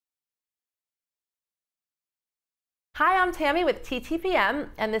Hi, I'm Tammy with TTPM,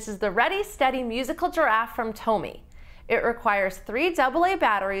 and this is the Ready Steady Musical Giraffe from Tomy. It requires 3 AA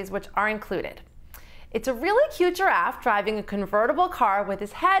batteries, which are included. It's a really cute giraffe driving a convertible car with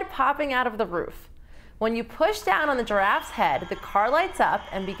his head popping out of the roof. When you push down on the giraffe's head, the car lights up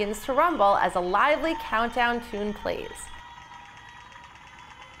and begins to rumble as a lively countdown tune plays.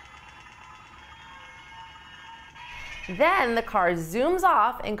 Then the car zooms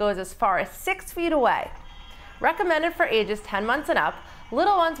off and goes as far as 6 feet away. Recommended for ages 10 months and up,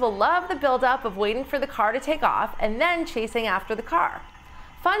 little ones will love the buildup of waiting for the car to take off and then chasing after the car.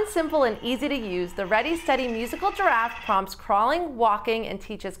 Fun, simple, and easy to use, the Ready Steady Musical Giraffe prompts crawling, walking, and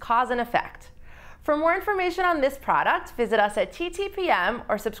teaches cause and effect. For more information on this product, visit us at TTPM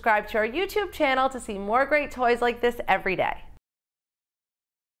or subscribe to our YouTube channel to see more great toys like this every day.